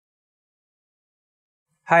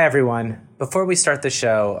Hi, everyone. Before we start the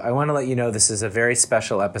show, I want to let you know this is a very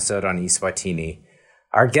special episode on eSwatini.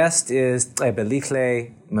 Our guest is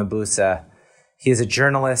Cebelihle Mbuyisa. He is a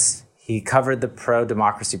journalist. He covered the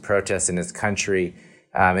pro-democracy protests in his country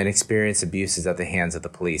and experienced abuses at the hands of the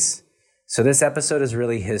police. So this episode is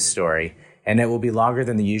really his story, and it will be longer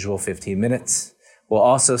than the usual 15 minutes. We'll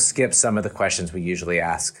also skip some of the questions we usually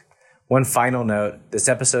ask. One final note, this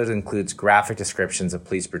episode includes graphic descriptions of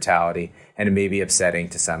police brutality, and it may be upsetting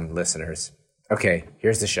to some listeners. Okay,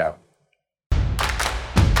 here's the show.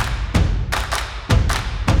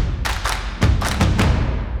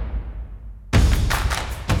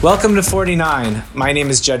 Welcome to 49. My name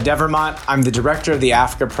is Judd Devermont. I'm the director of the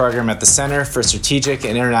Africa program at the Center for Strategic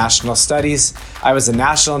and International Studies. I was a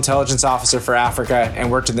National Intelligence Officer for Africa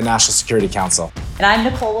and worked at the National Security Council. And I'm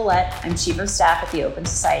Nicole Willett. I'm Chief of Staff at the Open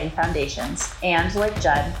Society Foundations. And like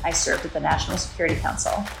Judd, I served at the National Security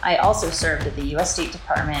Council. I also served at the U.S. State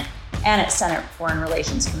Department and at Senate Foreign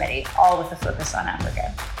Relations Committee, all with a focus on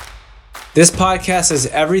Africa. This podcast is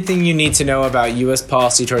everything you need to know about U.S.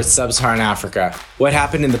 policy towards sub-Saharan Africa. What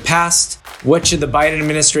happened in the past? What should the Biden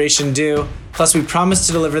administration do? Plus, we promise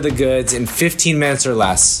to deliver the goods in 15 minutes or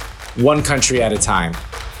less, one country at a time.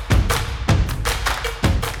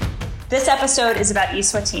 This episode is about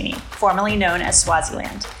eSwatini, formerly known as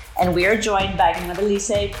Swaziland, and we are joined by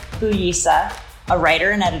Cebelihle Mbuyisa, a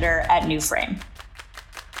writer and editor at New Frame.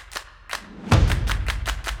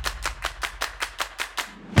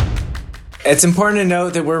 It's important to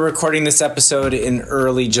note that we're recording this episode in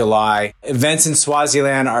early July. Events in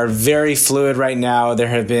Swaziland are very fluid right now. There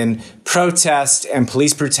have been protests and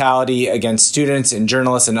police brutality against students and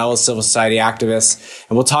journalists and other civil society activists.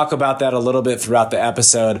 And we'll talk about that a little bit throughout the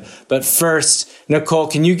episode. But first, Nicole,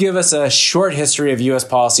 can you give us a short history of U.S.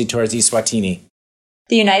 policy towards eSwatini?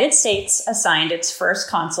 The United States assigned its first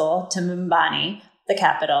consul to Mbani, the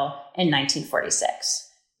capital, in 1946.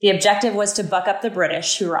 The objective was to buck up the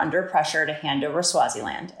British, who were under pressure to hand over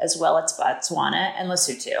Swaziland, as well as Botswana and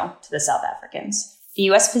Lesotho, to the South Africans. The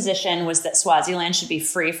U.S. position was that Swaziland should be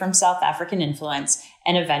free from South African influence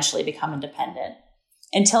and eventually become independent.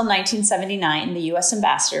 Until 1979, the U.S.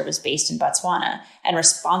 ambassador was based in Botswana and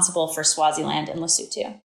responsible for Swaziland and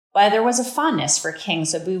Lesotho. While there was a fondness for King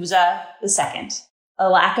Sobhuza II, a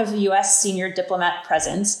lack of U.S. senior diplomat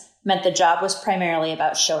presence meant the job was primarily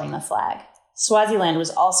about showing the flag. Swaziland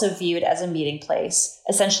was also viewed as a meeting place,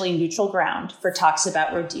 essentially neutral ground, for talks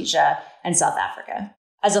about Rhodesia and South Africa.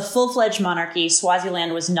 As a full-fledged monarchy,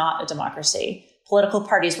 Swaziland was not a democracy. Political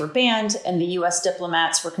parties were banned, and the U.S.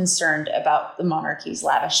 diplomats were concerned about the monarchy's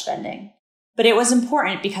lavish spending. But it was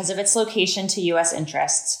important because of its location to U.S.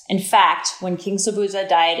 interests. In fact, when King Sobhuza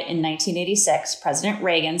died in 1986, President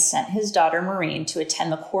Reagan sent his daughter Maureen to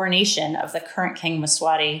attend the coronation of the current King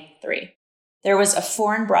Mswati III. There was a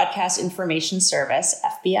Foreign Broadcast Information Service,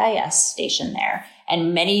 FBIS, station there,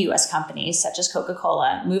 and many U.S. companies, such as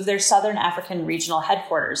Coca-Cola, moved their Southern African regional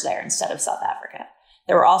headquarters there instead of South Africa.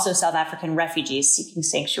 There were also South African refugees seeking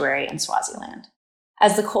sanctuary in Swaziland.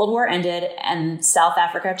 As the Cold War ended and South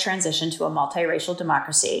Africa transitioned to a multiracial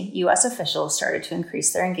democracy, U.S. officials started to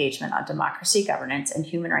increase their engagement on democracy, governance, and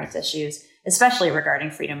human rights issues, especially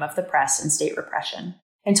regarding freedom of the press and state repression.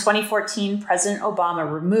 In 2014, President Obama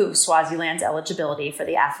removed Swaziland's eligibility for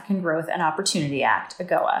the African Growth and Opportunity Act,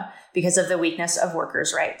 AGOA, because of the weakness of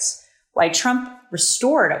workers' rights. While Trump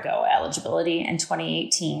restored AGOA eligibility in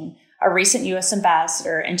 2018, a recent U.S.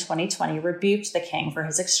 ambassador in 2020 rebuked the king for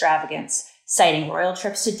his extravagance, citing royal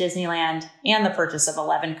trips to Disneyland and the purchase of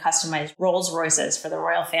 11 customized Rolls-Royces for the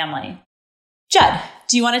royal family. Judd,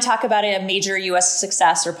 do you want to talk about a major U.S.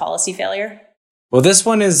 success or policy failure? Well, this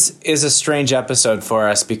one is a strange episode for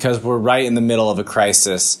us because we're right in the middle of a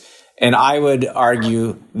crisis. And I would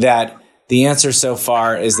argue that the answer so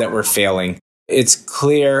far is that we're failing. It's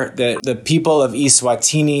clear that the people of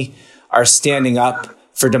eSwatini are standing up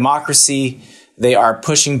for democracy. They are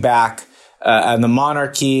pushing back on the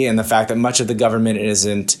monarchy and the fact that much of the government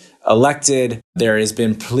isn't elected. There has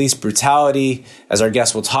been police brutality, as our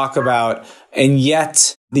guest will talk about. And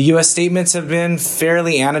yet the U.S. statements have been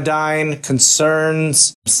fairly anodyne,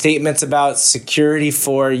 concerns, statements about security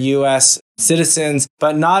for U.S. citizens,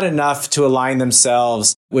 but not enough to align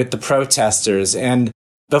themselves with the protesters. And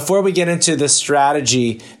before we get into the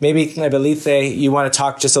strategy, maybe, Cebelihle, you want to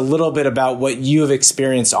talk just a little bit about what you have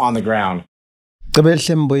experienced on the ground.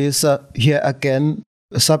 Cebelihle Mbuyisa here again,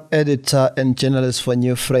 sub-editor and journalist for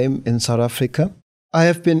New Frame in South Africa. I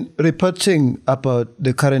have been reporting about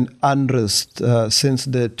the current unrest since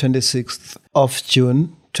the 26th of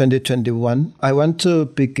June 2021. I want to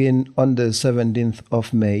begin on the 17th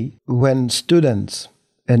of May when students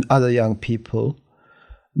and other young people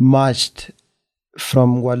marched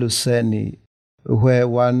from Waluseni, where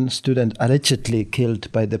one student allegedly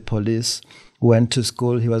killed by the police went to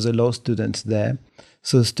school. He was a law student there.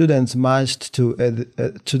 So students marched to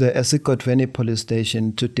the eSwatini police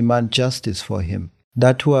station to demand justice for him.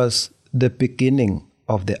 That was the beginning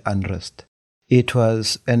of the unrest. It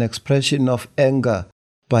was an expression of anger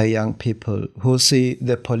by young people who see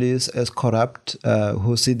the police as corrupt,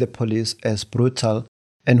 who see the police as brutal,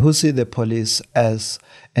 and who see the police as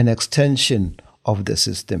an extension of the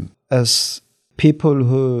system, as people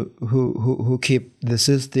who keep the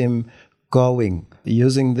system going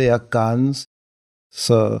using their guns.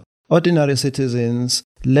 So ordinary citizens,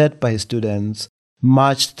 led by students,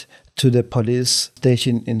 marched to the police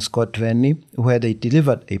station in eSwatini, where they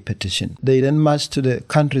delivered a petition. They then marched to the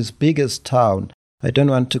country's biggest town. I don't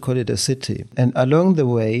want to call it a city. And along the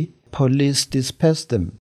way, police dispersed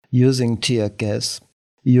them using tear gas,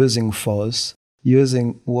 using force,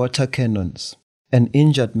 using water cannons, and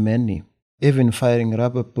injured many, even firing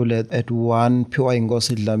rubber bullets at one Pure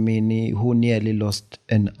Ngosi Dlamini who nearly lost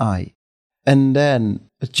an eye. And then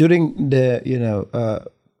during the,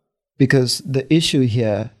 because the issue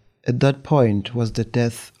here at that point was the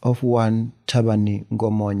death of one Thabani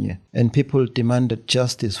Ngomonye, and people demanded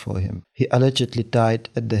justice for him. He allegedly died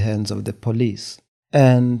at the hands of the police.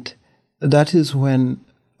 And that is when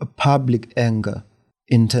public anger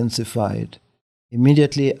intensified.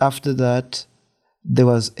 Immediately after that, there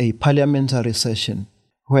was a parliamentary session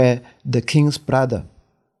where the king's brother,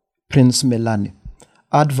 Prince Melane,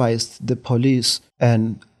 advised the police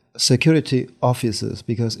and security officers,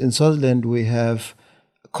 because in Swaziland we have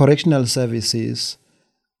correctional services,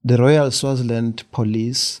 the Royal Swaziland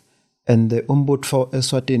Police, and the Umbutfo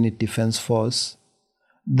eSwatini Defense Force.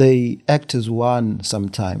 They act as one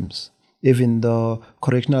sometimes, even though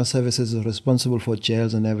correctional services are responsible for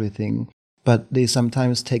jails and everything, but they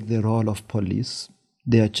sometimes take the role of police.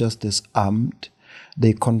 They are just as armed.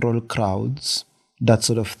 They control crowds, that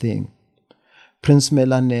sort of thing. Prince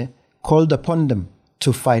Melane called upon them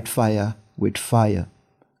to fight fire with fire,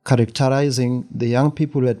 characterizing the young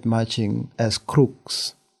people at marching as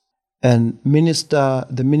crooks. And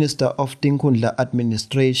the Minister of Tinkundla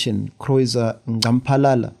Administration, Croiser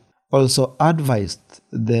Ngampalala, also advised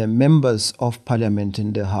the members of parliament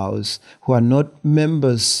in the House, who are not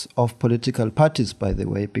members of political parties, by the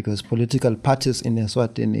way, because political parties in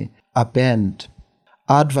eSwatini are banned,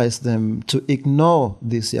 advised them to ignore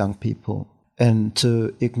these young people and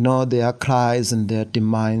to ignore their cries and their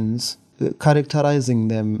demands, characterizing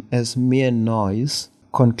them as mere noise,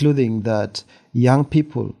 concluding that young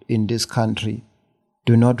people in this country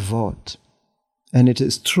do not vote. And it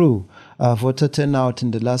is true, voter turnout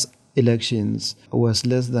in the last elections was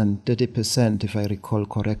less than 30%, if I recall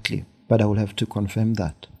correctly, but I will have to confirm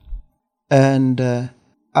that. And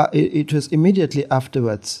it was immediately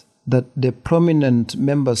afterwards that the prominent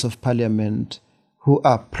members of parliament who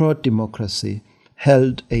are pro-democracy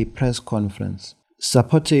held a press conference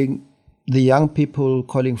supporting the young people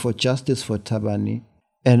calling for justice for Thabani,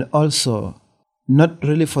 and also, not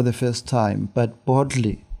really for the first time, but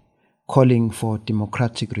boldly calling for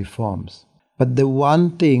democratic reforms. But the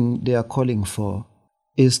one thing they are calling for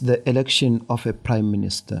is the election of a prime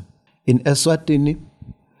minister. In eSwatini,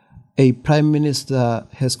 a prime minister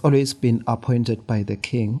has always been appointed by the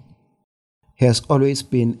king. He has always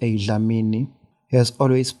been a Dlamini. He has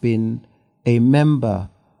always been a member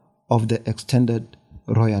of the extended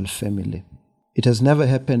royal family. It has never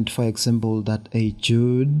happened, for example, that a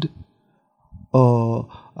Judd or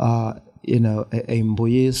a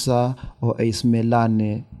Mbuyisa or a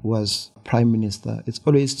Cebelihle was prime minister. It's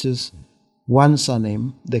always just one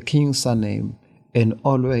surname, the king's surname, and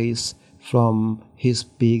always from his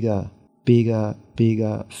bigger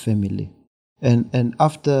family. And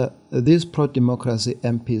after these pro-democracy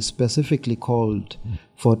MPs specifically called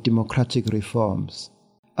for democratic reforms,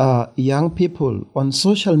 young people on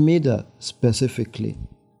social media specifically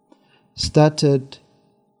started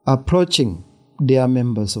approaching their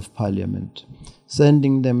members of parliament,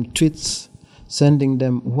 sending them tweets, sending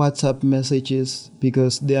them WhatsApp messages,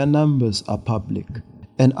 because their numbers are public,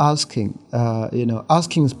 and asking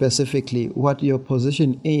specifically what your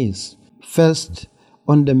position is. First,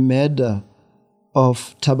 on the murder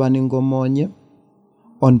of Thabani Ngomonye,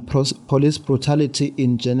 on police brutality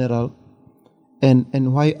in general,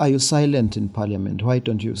 and why are you silent in parliament? Why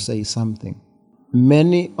don't you say something?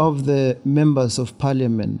 Many of the members of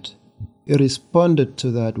parliament responded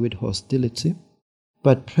to that with hostility,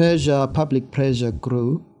 but public pressure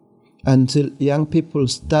grew until young people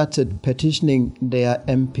started petitioning their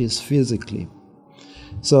MPs physically,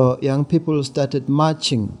 So young people started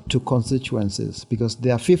marching to constituencies because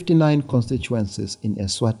there are 59 constituencies in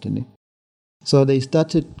eSwatini. So they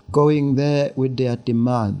started going there with their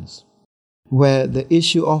demands, where the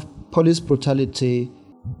issue of police brutality,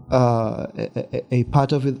 a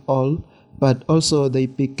part of it all, but also they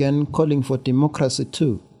began calling for democracy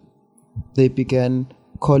too. They began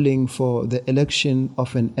calling for the election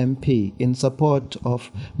of an MP in support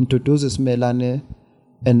of Mduduzi Melane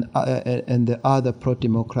and the other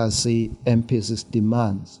pro-democracy MPs'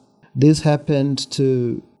 demands. This happened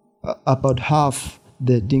to about half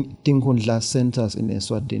the Tinkhundla centers in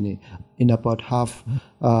eSwatini, in about half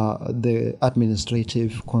the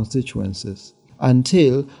administrative constituencies.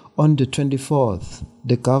 Until on the 24th,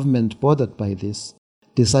 the government, bothered by this,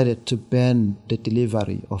 decided to ban the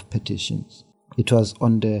delivery of petitions. It was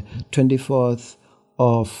on the 24th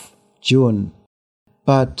of June.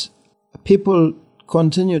 But people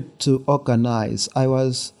continued to organize. I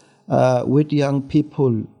was with young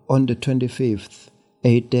people on the 25th,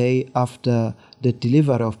 a day after the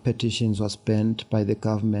delivery of petitions was banned by the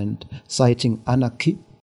government, citing anarchy.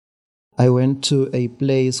 I went to a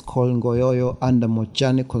place called Ngoyoyo under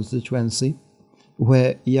Mojane constituency,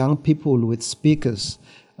 where young people with speakers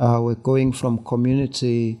were going from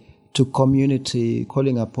community to community,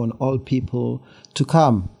 calling upon all people to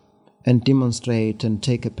come and demonstrate and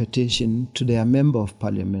take a petition to their member of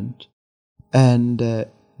parliament. And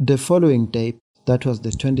the following day, that was the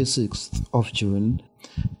 26th of June,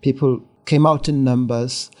 people came out in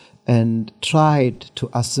numbers and tried to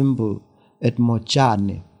assemble at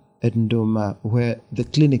Mojane, at Nduma, where the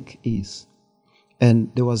clinic is.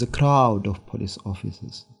 And there was a crowd of police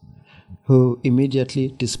officers who immediately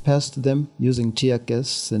dispersed them using tear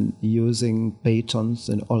gas and using batons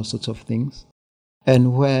and all sorts of things.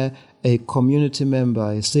 And where a community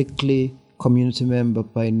member, a sickly community member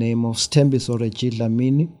by name of Stembiso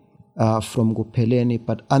Regidlamini from Gupeleni,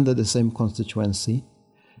 but under the same constituency,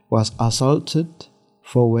 was assaulted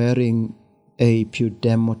for wearing a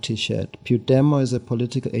Pudemo t-shirt. Pudemo is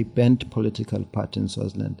a banned political party in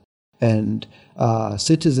Swaziland. And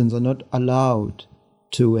citizens are not allowed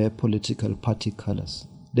to wear political party colors.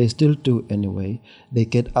 They still do anyway. They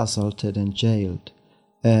get assaulted and jailed.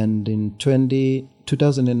 And in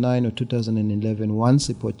 2009 or 2011, one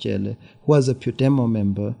Sipotjele, who was a Pudemo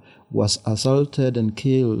member, was assaulted and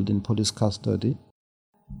killed in police custody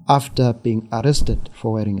after being arrested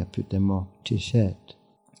for wearing a Pudemo t-shirt.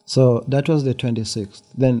 So that was the 26th.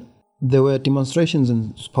 Then there were demonstrations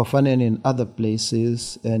in Spofane and in other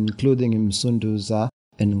places, including in Msunduza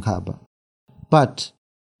and Ngaba. But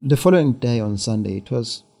the following day on Sunday, it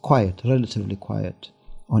was quiet, relatively quiet.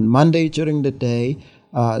 On Monday during the day,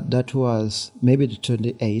 that was maybe the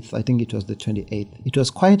 28th, I think it was the 28th, it was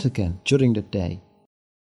quiet again during the day.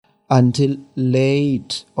 Until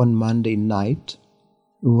late on Monday night,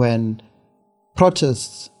 when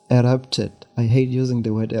protests erupted. I hate using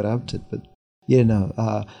the word erupted, but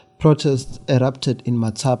protests erupted in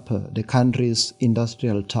Matsapa, the country's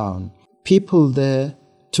industrial town. People there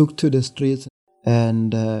took to the streets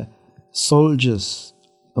and soldiers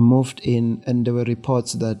moved in, and there were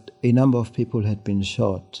reports that a number of people had been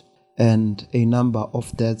shot and a number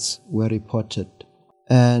of deaths were reported.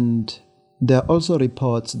 And there are also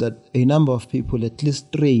reports that a number of people, at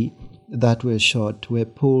least 3 that were shot, were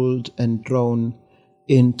pulled and thrown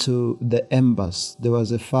into the embers. There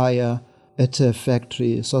was a fire at a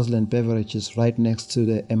factory, Swaziland Beverages, right next to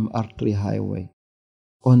the MR3 highway.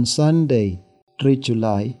 On Sunday, 3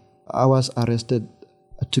 July, I was arrested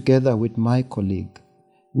together with my colleague.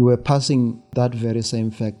 We were passing that very same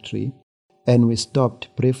factory and we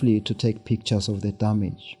stopped briefly to take pictures of the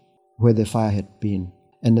damage where the fire had been.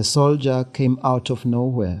 And a soldier came out of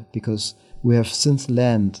nowhere because we have since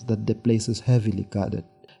learned that the place is heavily guarded.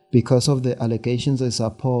 Because of the allegations, I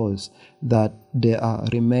suppose that there are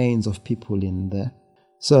remains of people in there.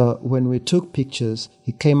 So when we took pictures,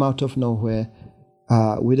 he came out of nowhere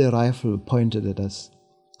with a rifle pointed at us,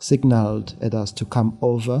 signaled at us to come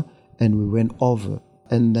over, and we went over.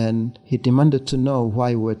 And then he demanded to know why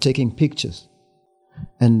we were taking pictures.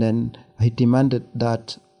 And then he demanded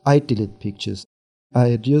that I delete pictures. I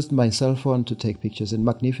had used my cell phone to take pictures, and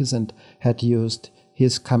Magnificent had used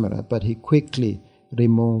his camera, but he quickly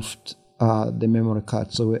removed the memory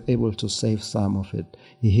card, so we were able to save some of it.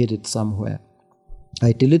 He hid it somewhere.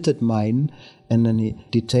 I mine, and then he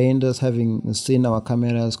detained us, having seen our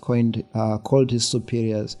cameras, called his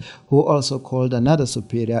superiors, who also called another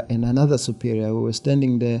superior and another superior. We were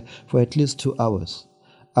standing there for at least 2 hours.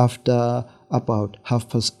 After about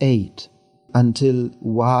 8:30, until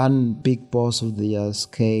one big boss of theirs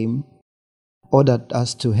came, ordered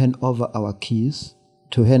us to hand over our keys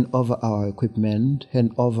to hand over our equipment,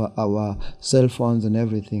 hand over our cell phones and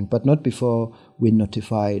everything, but not before we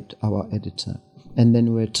notified our editor. And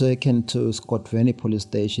then we were taken to Scott Valley police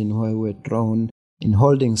station, where we were thrown in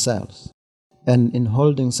holding cells. And in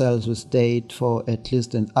holding cells, we stayed for at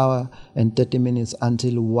least an hour and 30 minutes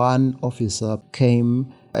until one officer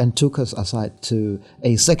came and took us aside to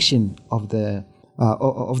a section of the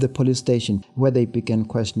police station where they began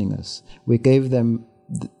questioning us. We gave them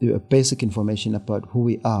the basic information about who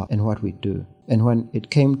we are and what we do. And when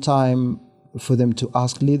it came time for them to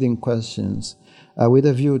ask leading questions, with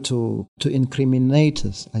a view to incriminate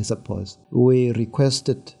us, I suppose, we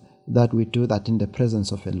requested that we do that in the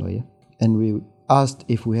presence of a lawyer. And we asked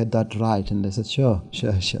if we had that right, and they said, sure.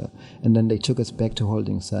 And then they took us back to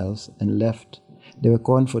holding cells and left. They were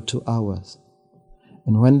gone for 2 hours.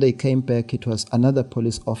 And when they came back, it was another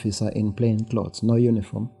police officer in plain clothes, no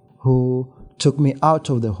uniform, who took me out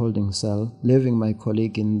of the holding cell, leaving my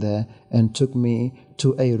colleague in there, and took me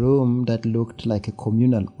to a room that looked like a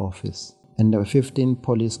communal office. And there were 15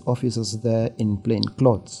 police officers there in plain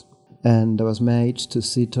clothes. And I was made to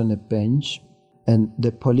sit on a bench, and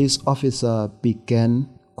the police officer began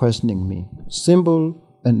questioning me. Simple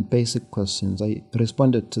and basic questions. I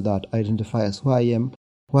responded to that, identify as who I am,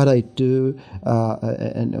 what I do,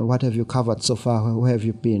 and what have you covered so far, where have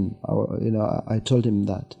you been? I told him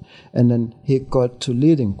that. And then he got to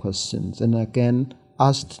leading questions, and again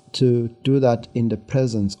asked to do that in the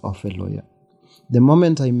presence of a lawyer. The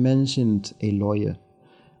moment I mentioned a lawyer,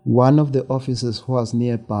 one of the officers who was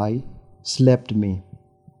nearby slapped me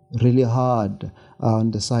really hard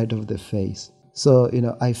on the side of the face. So,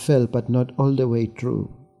 I fell, but not all the way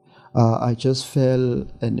through. I just fell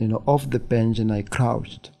and, off the bench, and I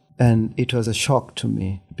crouched. And it was a shock to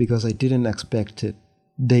me because I didn't expect it.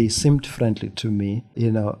 They seemed friendly to me.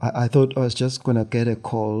 I thought I was just going to get a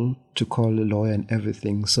call to call a lawyer and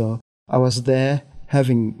everything. So I was there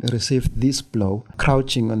having received this blow,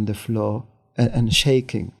 crouching on the floor and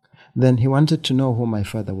shaking. Then he wanted to know who my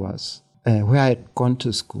father was, where I had gone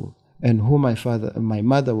to school, and who my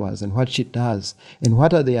mother was, and what she does, and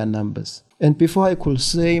what are their numbers. And before I could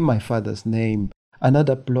say my father's name,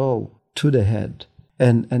 another blow to the head.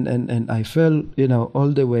 And I fell,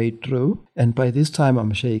 all the way through. And by this time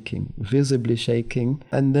I'm shaking, visibly shaking.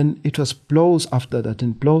 And then it was blows after that,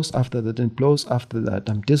 and blows after that, and blows after that.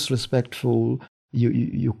 I'm disrespectful.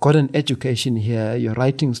 You got an education here, you're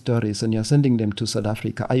writing stories, and you're sending them to South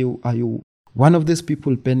Africa. Are you one of these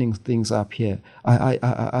people penning things up here?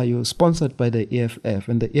 Are you sponsored by the EFF?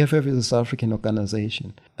 And the EFF is a South African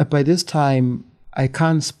organization. By this time, I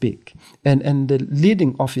can't speak. And the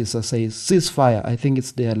leading officer says, ceasefire. I think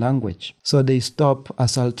it's their language. So they stop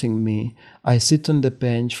assaulting me. I sit on the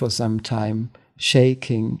bench for some time,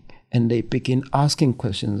 shaking, and they begin asking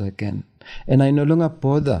questions again. And I no longer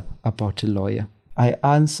bother about a lawyer. I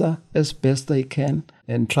answer as best I can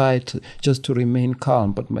and try to remain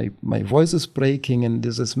calm. But my voice is breaking, and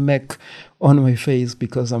there's a smack on my face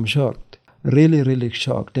because I'm shocked. Really, really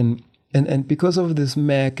shocked. And because of this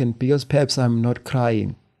smack, and because perhaps I'm not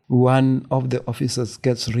crying, one of the officers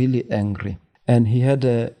gets really angry. And he had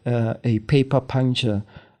a paper puncture,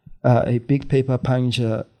 a big paper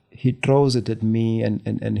puncture. He throws it at me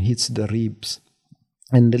and hits the ribs.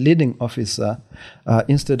 And the leading officer,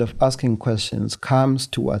 instead of asking questions, comes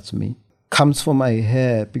towards me, comes for my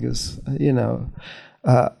hair because,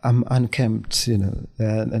 I'm unkempt,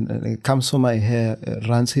 and comes for my hair,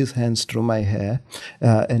 runs his hands through my hair,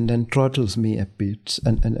 and then throttles me a bit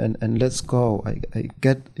and lets go.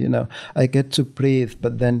 I get to breathe,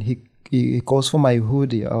 but then he goes for my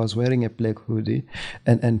hoodie. I was wearing a black hoodie,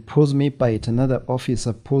 and pulls me by it. Another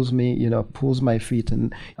officer pulls me, pulls my feet,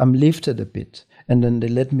 and I'm lifted a bit. And then they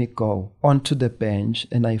let me go onto the bench,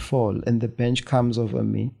 and I fall, and the bench comes over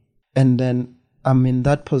me. And then I'm in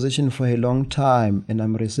that position for a long time, and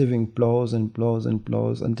I'm receiving blows and blows and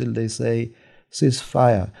blows until they say,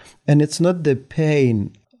 ceasefire. And it's not the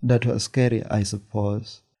pain that was scary, I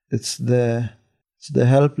suppose. It's the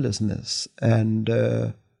helplessness and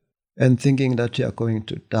thinking that you are going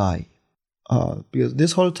to die. Because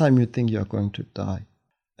this whole time you think you are going to die.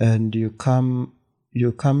 And you come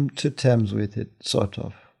to terms with it, sort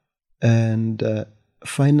of. And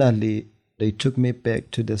finally, they took me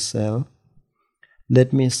back to the cell,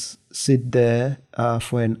 let me sit there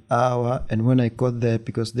for an hour. And when I got there,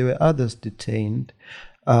 because there were others detained,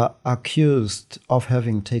 accused of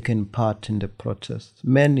having taken part in the protests.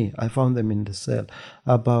 Many, I found them in the cell,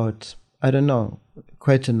 about, I don't know,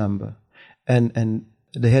 quite a number. And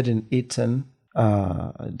they hadn't eaten.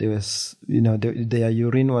 There was, their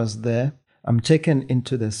urine was there. I'm taken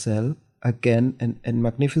into the cell, again, and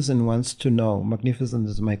Magnificent wants to know. Magnificent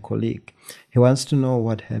is my colleague. He wants to know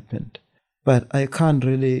what happened. But I can't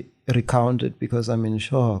really recount it because I'm in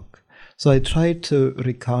shock. So I try to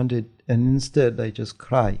recount it, and instead I just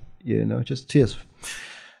cry, just tears.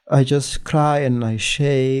 I just cry and I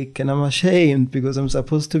shake, and I'm ashamed because I'm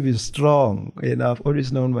supposed to be strong. I've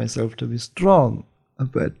always known myself to be strong,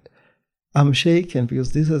 but I'm shaken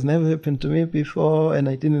because this has never happened to me before, and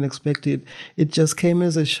I didn't expect it. It just came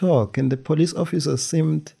as a shock, and the police officer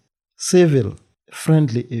seemed civil,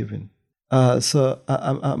 friendly even. So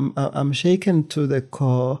I'm shaken to the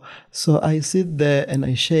core. So I sit there and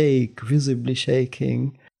I shake, visibly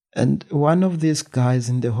shaking. And one of these guys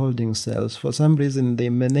in the holding cells, for some reason, they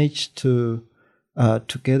managed to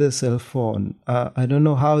get a cell phone. I don't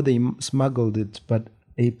know how they smuggled it, but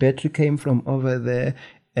a battery came from over there,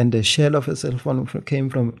 and the shell of a cell phone came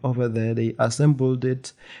from over there. They assembled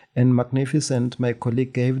it, and Magnificent, my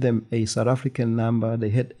colleague, gave them a South African number. They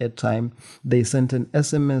had airtime. They sent an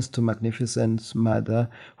SMS to Magnificent's mother,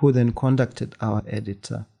 who then contacted our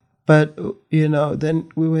editor. But, then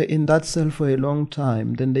we were in that cell for a long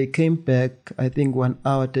time. Then they came back, I think 1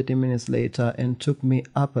 hour, 30 minutes later, and took me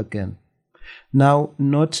up again. Now,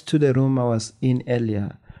 not to the room I was in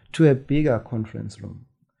earlier, to a bigger conference room,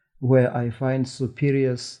 where I find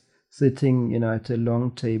superiors sitting, at a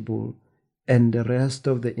long table, and the rest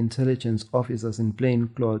of the intelligence officers in plain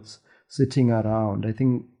clothes sitting around. I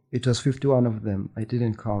think it was 51 of them. I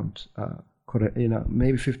didn't count.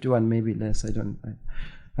 Maybe 51, maybe less.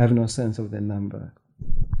 I have no sense of the number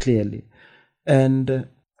clearly. And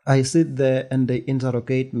I sit there and they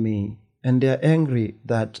interrogate me, and they're angry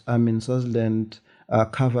that I'm in Swaziland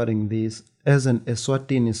covering this as an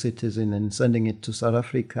eSwatini citizen and sending it to South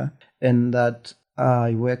Africa, and that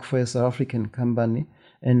I work for a South African company,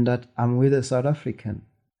 and that I'm with a South African.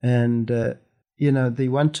 And, they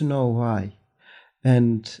want to know why.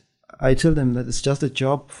 And I tell them that it's just a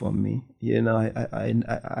job for me.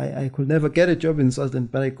 I could never get a job in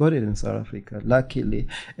Swaziland, but I got it in South Africa, luckily.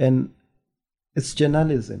 And it's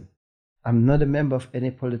journalism. I'm not a member of any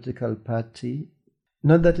political party.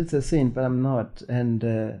 Not that it's a sin, but I'm not.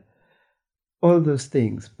 And all those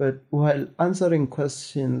things. But while answering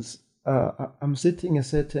questions, I'm sitting a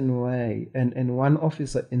certain way, and one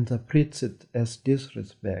officer interprets it as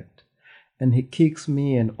disrespect. And he kicks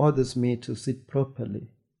me and orders me to sit properly.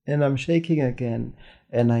 And I'm shaking again,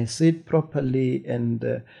 and I sit properly,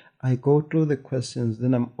 and I go through the questions.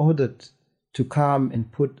 Then I'm ordered to come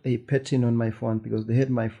and put a pattern on my phone because they had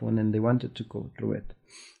my phone and they wanted to go through it.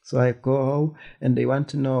 So I go, and they want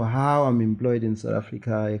to know how I'm employed in South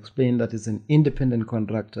Africa. I explain that it's an independent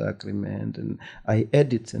contractor agreement, and I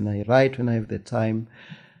edit and I write when I have the time.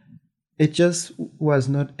 It just was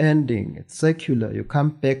not ending. It's circular. You come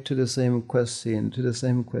back to the same question,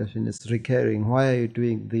 It's recurring. Why are you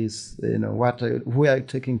doing this? Who are you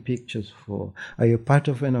taking pictures for? Are you part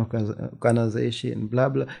of an organization? Blah,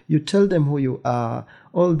 blah. You tell them who you are,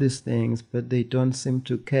 all these things, but they don't seem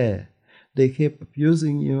to care. They keep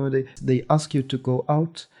abusing you. They ask you to go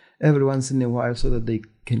out every once in a while so that they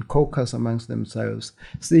can caucus amongst themselves.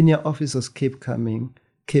 Senior officers keep coming,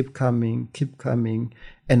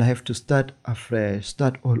 and I have to start afresh,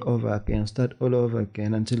 start all over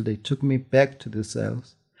again until they took me back to the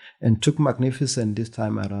cells and took Magnificent this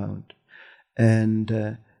time around.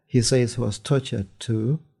 And he says he was tortured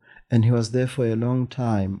too, and he was there for a long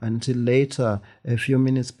time until later, a few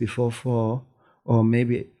minutes before 4 or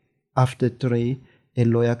maybe after 3, a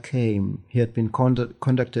lawyer came. He had been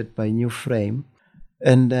contacted by New Frame.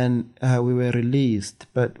 And then we were released.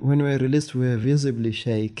 But when we were released, we were visibly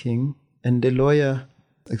shaking. And the lawyer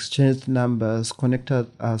exchanged numbers, connected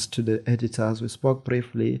us to the editors. We spoke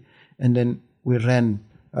briefly. And then we ran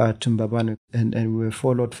to Mbabane. And we were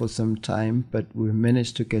followed for some time. But we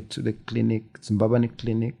managed to get to the clinic, Mbabane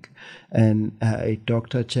clinic. And a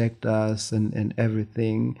doctor checked us and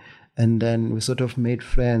everything. And then we sort of made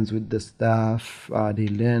friends with the staff. They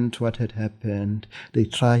learned what had happened. They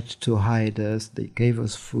tried to hide us. They gave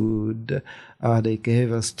us food. They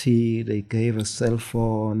gave us tea. They gave us cell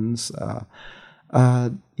phones.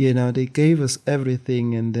 They gave us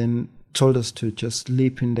everything, and then told us to just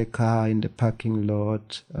sleep in the car in the parking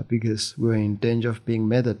lot because we were in danger of being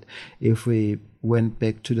murdered if we went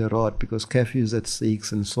back to the road, because curfew is at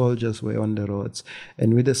 6 and soldiers were on the roads.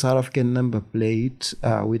 And with the South African number plate,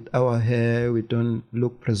 with our hair, we don't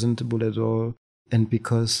look presentable at all. And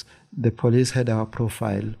because the police had our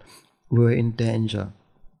profile, we were in danger.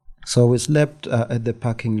 So we slept at the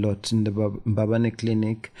parking lot in the Mbabane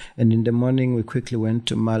clinic, and in the morning we quickly went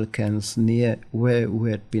to Malkans near where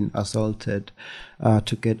we had been assaulted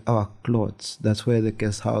to get our clothes. That's where the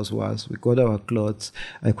guest house was. We got our clothes.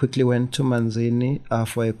 I quickly went to Manzini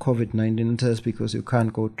for a COVID-19 test because you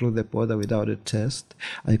can't go through the border without a test.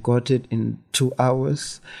 I got it in 2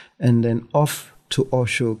 hours, and then off to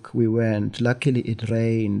Oshuk we went. Luckily it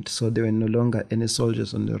rained, so there were no longer any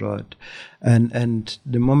soldiers on the road. And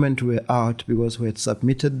the moment we were out, because we had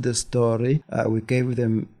submitted the story, we gave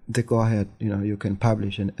them the go-ahead, you can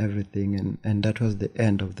publish and everything, and that was the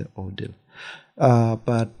end of the ordeal.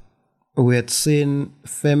 But we had seen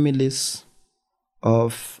families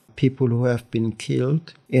of people who have been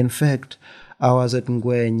killed. In fact, I was at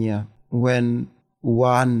Ngwenya when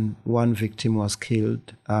one victim was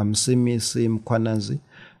killed, Simi Kwanazi.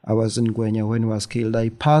 I was in Ngwenya when he was killed. I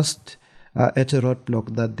passed at a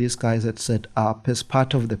roadblock that these guys had set up as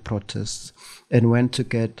part of the protests and went to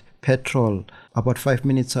get petrol about 5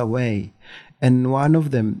 minutes away. And one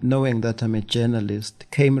of them, knowing that I'm a journalist,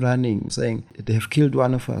 came running saying, "They have killed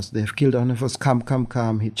one of us. They have killed one of us.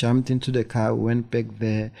 Come." He jumped into the car, went back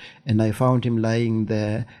there, and I found him lying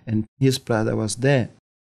there, and his brother was there.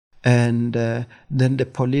 And then the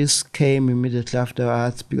police came immediately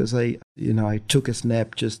afterwards because I took a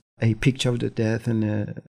snap, just a picture of the death and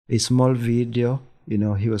a small video.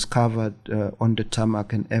 He was covered on the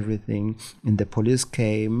tarmac and everything. And the police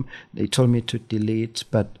came. They told me to delete,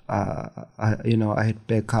 but I had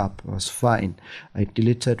backup. I was fine. I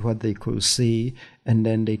deleted what they could see, and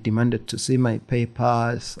then they demanded to see my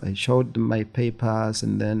papers. I showed them my papers,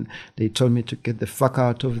 and then they told me to get the fuck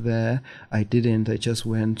out of there. I didn't. I just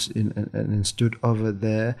went in and stood over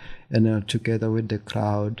there, and together with the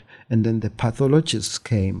crowd. And then the pathologists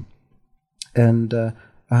came, and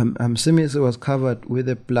Simis was covered with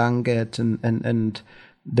a blanket, and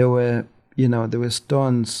there were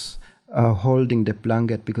stones holding the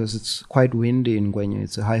blanket because it's quite windy in Ngwenya.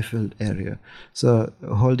 It's a high-filled area, so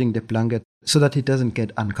holding the blanket so that it doesn't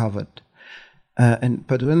get uncovered.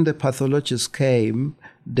 But when the pathologists came,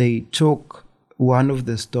 they took one of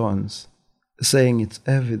the stones, saying it's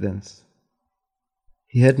evidence.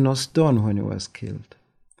 He had no stone when he was killed.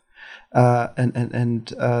 The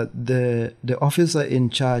officer in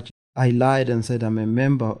charge, I lied and said I'm a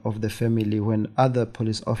member of the family when other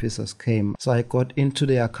police officers came. So I got into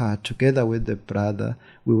their car together with the brother.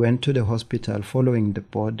 We went to the hospital following the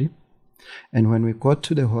body. And when we got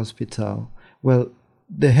to the hospital, well,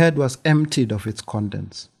 the head was emptied of its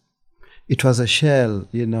contents. It was a shell,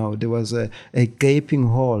 there was a gaping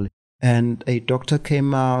hole. And a doctor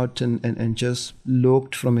came out and just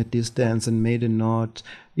looked from a distance and made a note,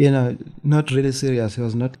 not really serious. He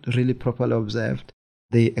was not really properly observed.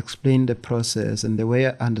 They explained the process, and the way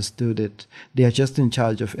I understood it, they are just in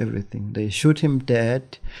charge of everything. They shoot him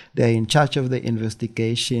dead. They are in charge of the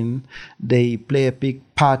investigation. They play a big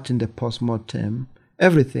part in the postmortem,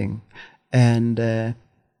 everything. And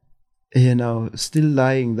still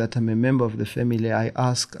lying that I'm a member of the family, I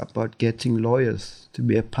asked about getting lawyers to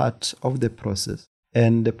be a part of the process.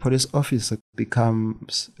 And the police officer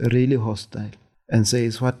becomes really hostile and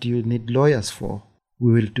says, "What do you need lawyers for?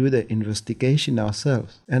 We will do the investigation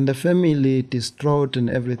ourselves." And the family, distraught and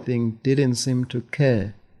everything, didn't seem to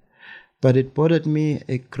care. But it bothered me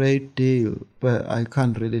a great deal. But I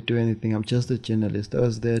can't really do anything. I'm just a journalist. I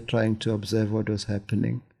was there trying to observe what was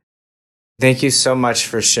happening. Thank you so much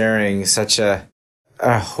for sharing such a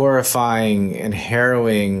horrifying and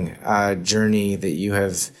harrowing journey that you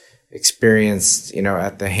have experienced,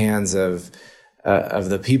 at the hands of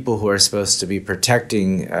the people who are supposed to be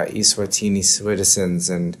protecting eSwatini citizens.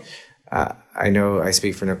 And I know I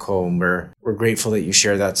speak for Nicole, and we're grateful that you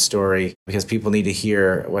share that story because people need to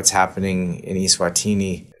hear what's happening in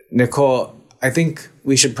eSwatini. Nicole, I think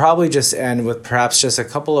we should probably just end with perhaps just a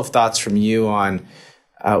couple of thoughts from you on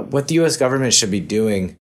what the U.S. government should be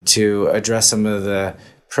doing to address some of the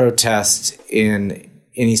protests in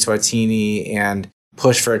eSwatini and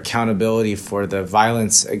push for accountability for the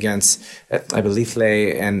violence against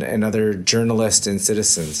Cebelihle and other journalists and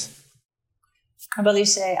citizens.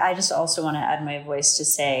 Cebelihle, I just also want to add my voice to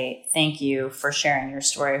say thank you for sharing your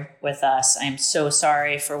story with us. I'm so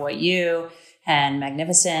sorry for what you and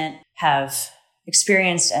Magnificent have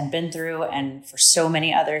experienced and been through, and for so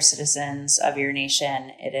many other citizens of your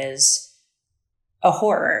nation. It is a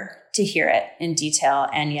horror to hear it in detail,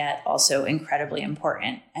 and yet also incredibly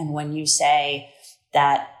important. And when you say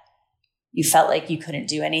that you felt like you couldn't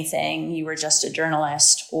do anything, you were just a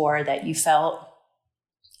journalist, or that you felt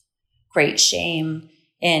great shame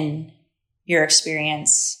in your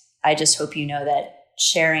experience, I just hope you know that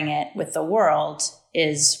sharing it with the world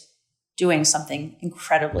is doing something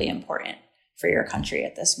incredibly important for your country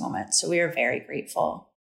at this moment. So we are very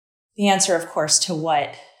grateful. The answer, of course, to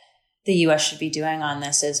what the U.S. should be doing on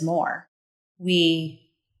this is more.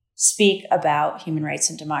 We speak about human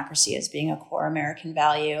rights and democracy as being a core American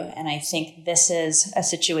value. And I think this is a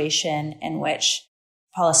situation in which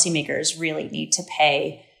policymakers really need to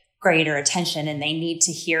pay greater attention, and they need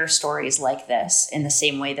to hear stories like this in the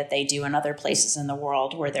same way that they do in other places in the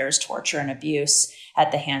world where there's torture and abuse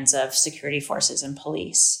at the hands of security forces and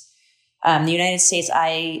police. The United States,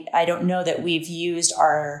 I don't know that we've used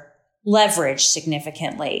our leverage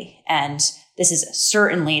significantly, and this is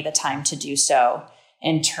certainly the time to do so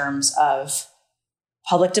in terms of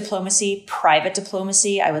public diplomacy, private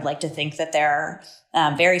diplomacy. I would like to think that there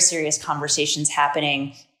are very serious conversations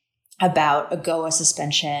happening about a GOA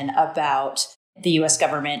suspension, about the U.S.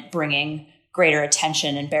 government bringing greater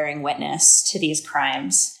attention and bearing witness to these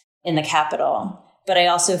crimes in the Capitol. But I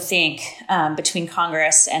also think between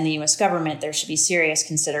Congress and the U.S. government, there should be serious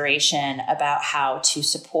consideration about how to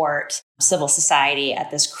support civil society at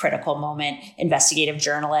this critical moment. Investigative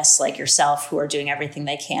journalists like yourself who are doing everything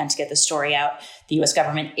they can to get the story out. The U.S.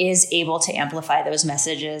 government is able to amplify those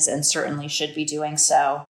messages and certainly should be doing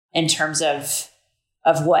so in terms of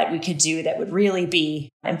what we could do that would really be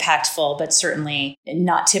impactful, but certainly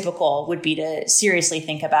not typical, would be to seriously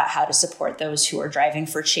think about how to support those who are driving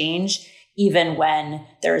for change, even when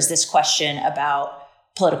there is this question about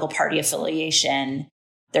political party affiliation.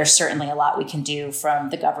 There's certainly a lot we can do from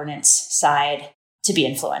the governance side to be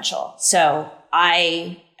influential. So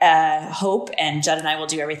I hope, and Judd and I will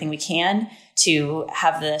do everything we can to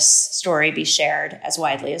have this story be shared as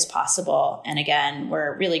widely as possible. And again,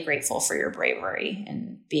 we're really grateful for your bravery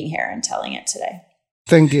in being here and telling it today.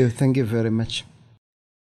 Thank you. Thank you very much.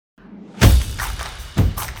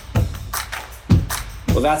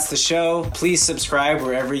 Well, that's the show. Please subscribe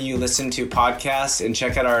wherever you listen to podcasts and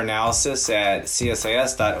check out our analysis at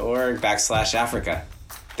csis.org/Africa.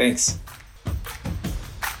 Thanks.